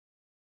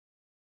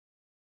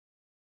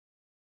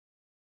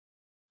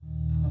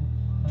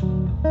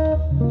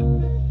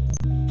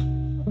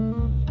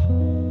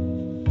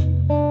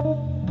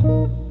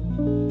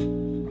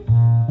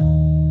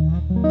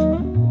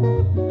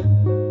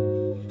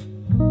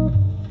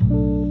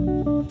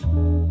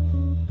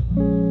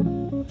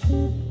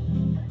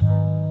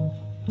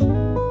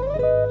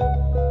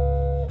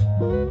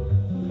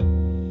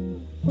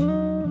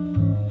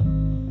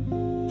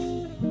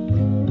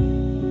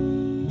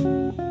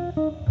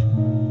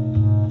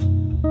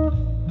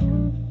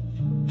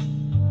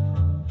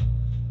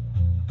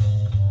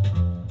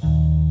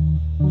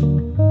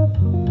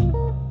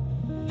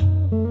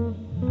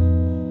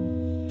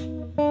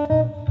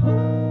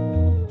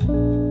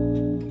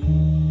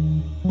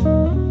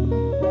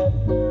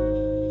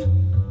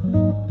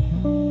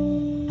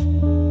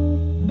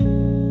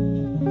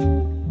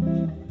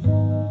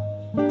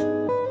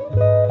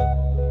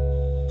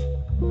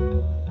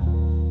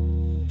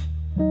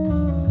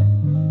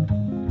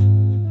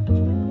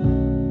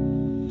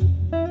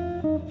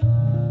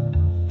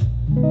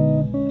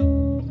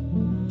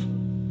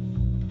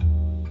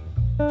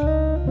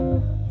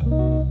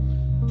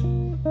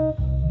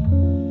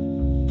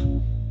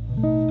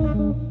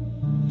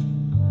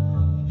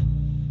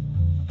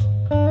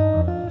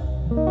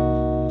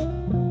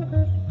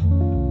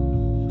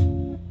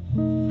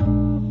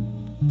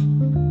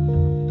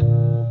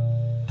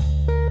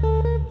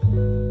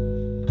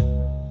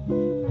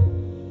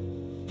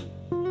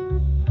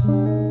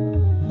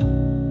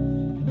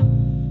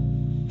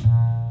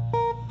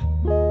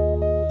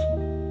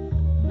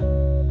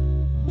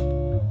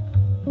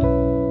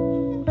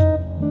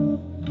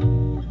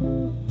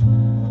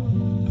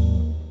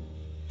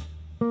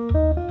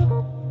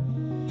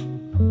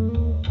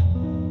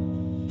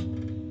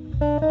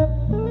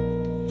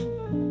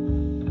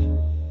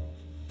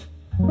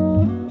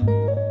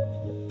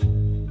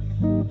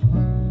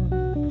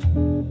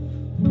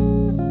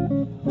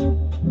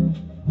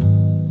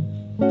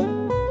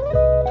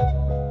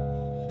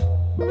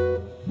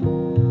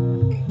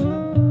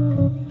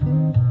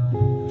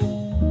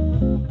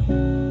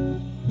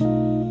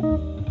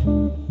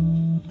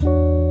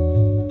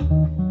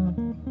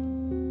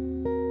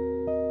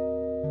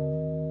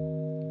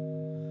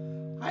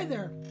Hi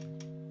there.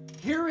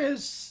 Here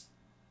is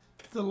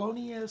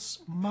Thelonious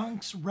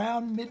Monk's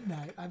Round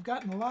Midnight. I've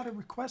gotten a lot of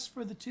requests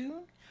for the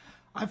tune.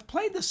 I've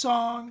played the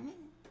song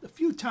a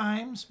few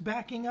times,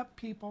 backing up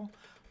people,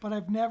 but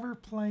I've never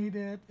played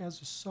it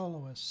as a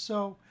soloist.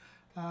 So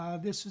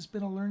this has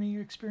been a learning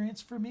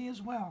experience for me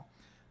as well.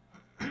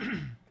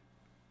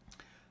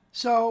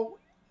 So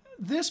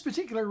this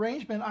particular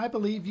arrangement, I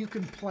believe you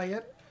can play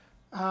it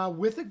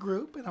with a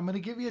group, and I'm going to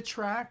give you a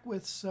track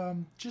with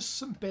just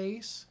some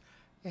bass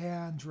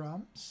and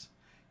drums,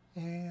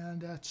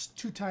 and it's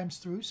 2 times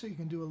through, so you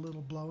can do a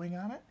little blowing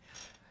on it,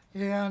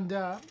 and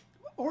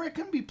or it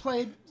can be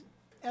played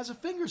as a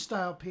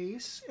fingerstyle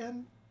piece,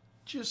 and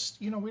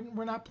just, you know,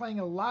 we're not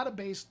playing a lot of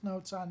bass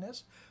notes on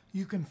this.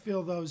 You can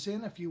fill those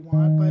in if you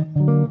want, but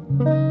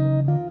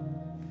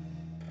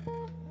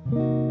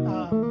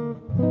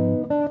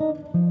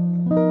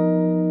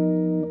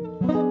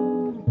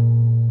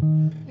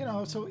you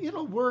know, so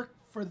it'll work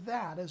for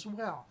that as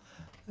well.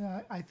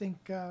 I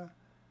think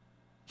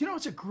you know,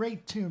 it's a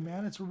great tune,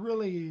 man. It's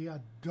really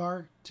a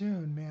dark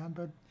tune, man,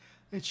 but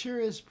it sure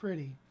is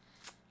pretty.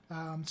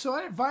 So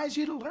I advise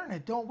you to learn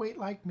it. Don't wait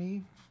like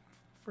me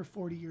for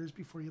 40 years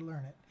before you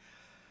learn it.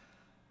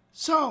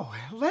 So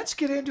let's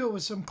get into it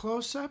with some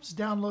close-ups.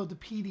 Download the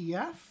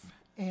PDF,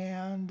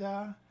 and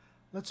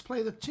let's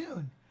play the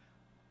tune.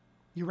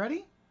 You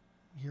ready?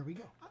 Here we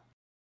go.